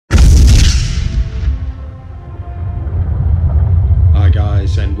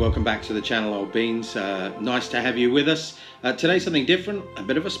welcome back to the channel, Old Beans. Nice to have you with us. Today something different, a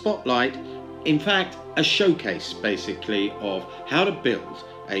bit of a spotlight. In fact, a showcase basically of how to build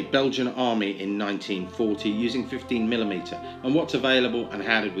a Belgian army in 1940 using 15mm and what's available and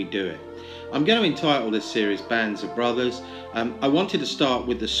how did we do it. I'm going to entitle this series Bands of Brothers. I wanted to start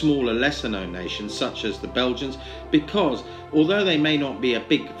with the smaller, lesser known nations such as the Belgians, because although they may not be a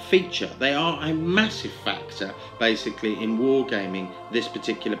big feature, they are a massive factor basically in wargaming this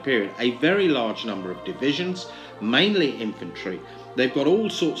particular period. A very large number of divisions, mainly infantry. They've got all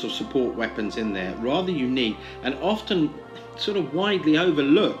sorts of support weapons in there, rather unique and often sort of widely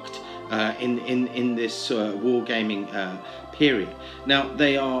overlooked in this wargaming period. Now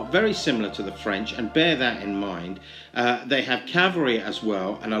they are very similar to the French, and bear that in mind. They have cavalry as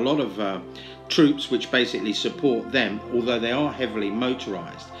well and a lot of troops which basically support them, although they are heavily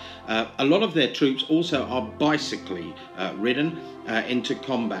motorized. A lot of their troops also are bicyclically ridden into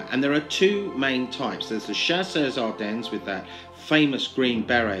combat, and there are two main types. There's the Chasseurs Ardennes with that famous green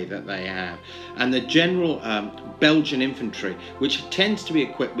beret that they have, and the general Belgian infantry, which tends to be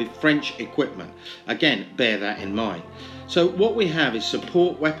equipped with French equipment. Again, bear that in mind. So what we have is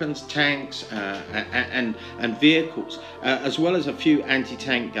support weapons, tanks and vehicles, as well as a few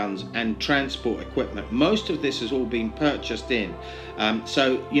anti-tank guns and transport equipment. Most of this has all been purchased in,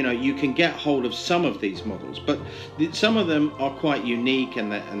 so you know you can get hold of some of these models, but some of them are quite unique,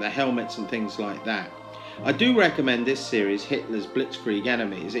 and the helmets and things like that. I do recommend this series, Hitler's Blitzkrieg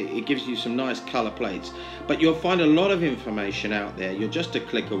Enemies. It gives you some nice colour plates, but you'll find a lot of information out there. You're just a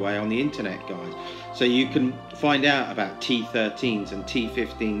click away on the internet, guys. So you can find out about T-13s and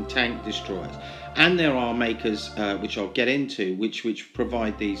T-15 tank destroyers. And there are makers, which I'll get into, which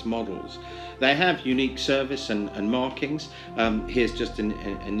provide these models. They have unique service and markings. Here's just an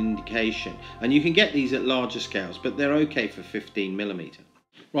indication. And you can get these at larger scales, but they're okay for 15mm.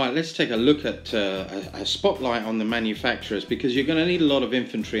 Right, let's take a look at a spotlight on the manufacturers, because you're going to need a lot of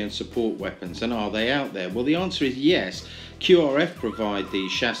infantry and support weapons. And are they out there? Well, the answer is yes. QRF provide the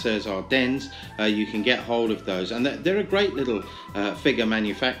Chasseurs Ardennes. You can get hold of those, and they're a great little figure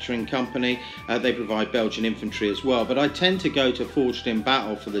manufacturing company. They provide Belgian infantry as well, but I tend to go to Forged in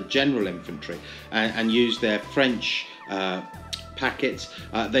Battle for the general infantry and use their French packets.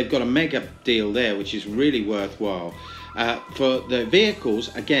 They've got a mega deal there, which is really worthwhile. For the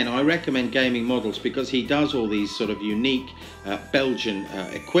vehicles, again, I recommend Gaming Models, because he does all these sort of unique Belgian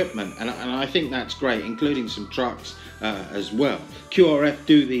equipment, and I think that's great, including some trucks as well. QRF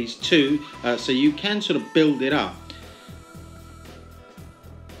do these too, so you can sort of build it up.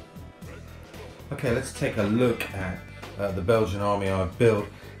 Okay, let's take a look at the Belgian army I've built.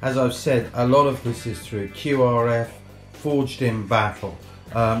 As I've said, a lot of this is through QRF, Forged in Battle.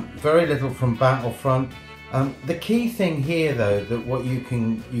 Very little from Battlefront. The key thing here, though, that what you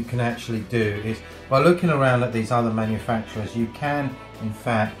can actually do is, by looking around at these other manufacturers, you can in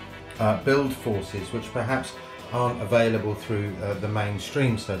fact build forces which perhaps aren't available through the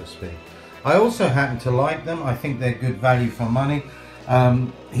mainstream, so to speak. I also happen to like them. I think they're good value for money.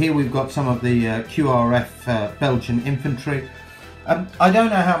 Here we've got some of the QRF Belgian infantry. I don't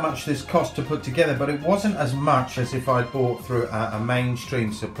know how much this cost to put together, but it wasn't as much as if I bought through a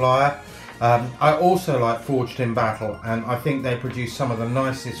mainstream supplier. I also like Forged in Battle, and I think they produce some of the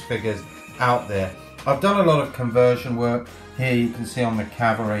nicest figures out there. I've done a lot of conversion work. Here you can see on the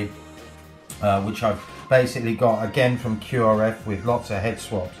cavalry, which I've basically got again from QRF with lots of head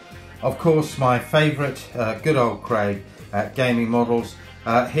swaps. Of course, my favourite, good old Craig, Gaming Models.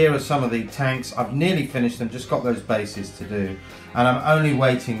 Here are some of the tanks. I've nearly finished them, just got those bases to do, and I'm only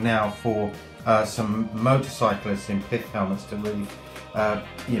waiting now for some motorcyclists in pith helmets to really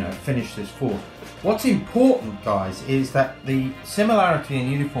you know, finish this force. What's important, guys, is that the similarity in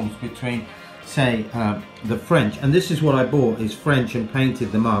uniforms between, say, the French, and this is what I bought, is French and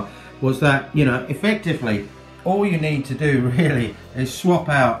painted them up, was that, you know, effectively all you need to do really is swap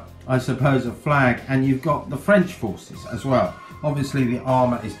out, I suppose, a flag, and you've got the French forces as well. Obviously the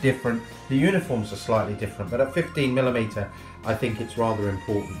armour is different, the uniforms are slightly different, but at 15mm I think it's rather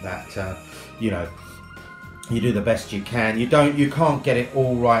important that you know, you do the best you can. You can't get it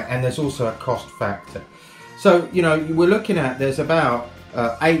all right, and there's also a cost factor. So, you know, we're looking at, there's about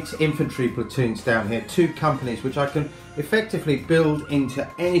 8 infantry platoons down here, 2 companies, which I can effectively build into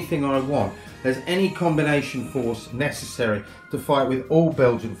anything I want. There's any combination force necessary to fight with all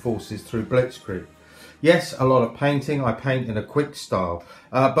Belgian forces through Blitzkrieg. Yes, a lot of painting. I paint in a quick style,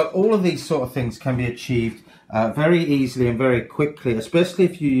 but all of these sort of things can be achieved very easily and very quickly, especially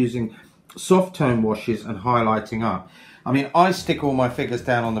if you're using soft tone washes and highlighting up. I mean, I stick all my figures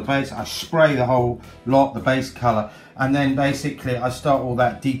down on the base, I spray the whole lot, the base colour, and then basically I start all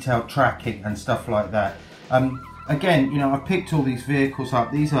that detailed tracking and stuff like that. Again, you know, I picked all these vehicles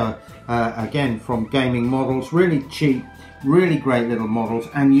up. These are, again, from Gaming Models, really cheap, really great little models,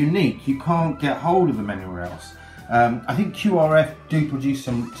 and unique. You can't get hold of them anywhere else. I think QRF do produce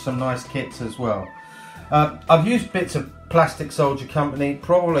some nice kits as well. I've used bits of Plastic Soldier Company,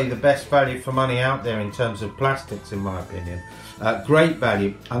 probably the best value for money out there in terms of plastics, in my opinion. Great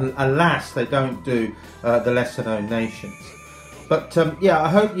value, and alas, they don't do the lesser known nations. But yeah, I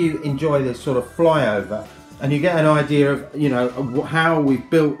hope you enjoy this sort of flyover, and you get an idea of, you know, how we've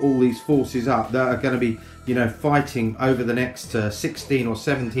built all these forces up that are going to be, you know, fighting over the next 16 or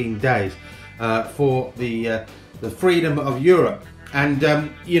 17 days for the freedom of Europe. And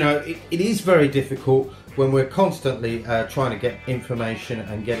you know, it is very difficult when we're constantly trying to get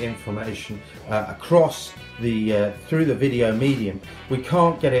information across the through the video medium. We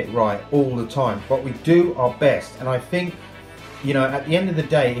can't get it right all the time, but we do our best. And I think, you know, at the end of the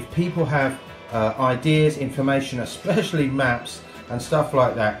day, if people have ideas, information, especially maps and stuff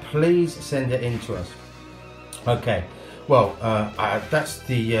like that, please send it in to us. Okay, well, that's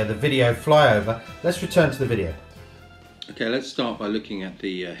the video flyover. Let's return to the video. Okay, let's start by looking at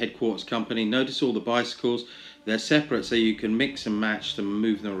the headquarters company. Notice all the bicycles. They're separate, so you can mix and match them and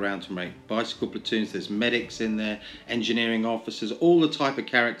move them around to make bicycle platoons. There's medics in there, engineering officers, all the type of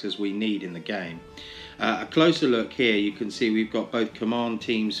characters we need in the game. A closer look here, you can see we've got both command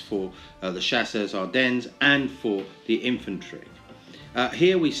teams for the Chasseurs Ardennes and for the infantry.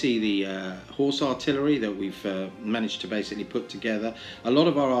 Here we see the horse artillery that we've managed to basically put together. A lot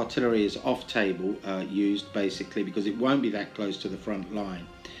of our artillery is off table used basically because it won't be that close to the front line.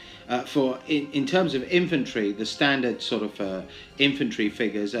 In terms of infantry, the standard sort of infantry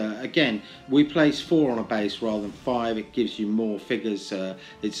figures, again, we place 4 on a base rather than 5. It gives you more figures,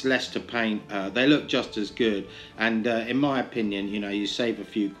 it's less to paint, they look just as good, and in my opinion, you know, you save a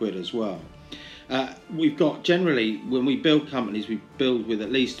few quid as well. We've got, generally, when we build companies, we build with at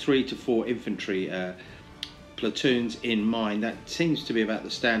least 3 to 4 infantry platoons in mind. That seems to be about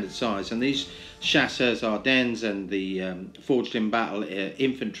the standard size, and these Chasseurs Ardennes and the Forged in Battle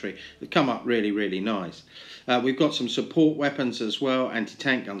infantry have come up really nice. We've got some support weapons as well,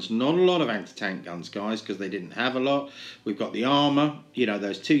 anti-tank guns. Not a lot of anti-tank guns, guys, because they didn't have a lot. We've got the armour, you know,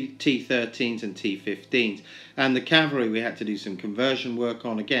 those two T13s and T15s, and the cavalry we had to do some conversion work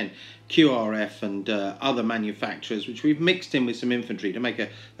on. Again, QRF and other manufacturers, which we've mixed in with some infantry to make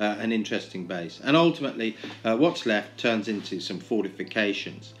an interesting base. And ultimately, what's left turns into some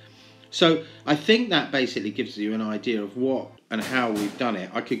fortifications. So I think that basically gives you an idea of what and how we've done it.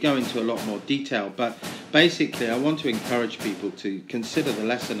 I could go into a lot more detail, but basically I want to encourage people to consider the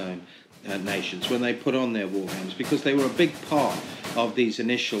lesser known nations when they put on their war games, because they were a big part of these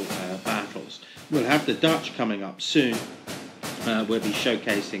initial battles. We'll have the Dutch coming up soon. We'll be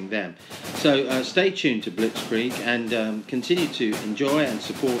showcasing them. So stay tuned to Blitzkrieg and continue to enjoy and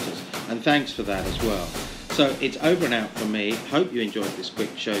support us, and thanks for that as well. So it's over and out from me. Hope you enjoyed this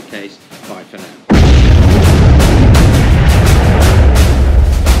quick showcase. Bye for now.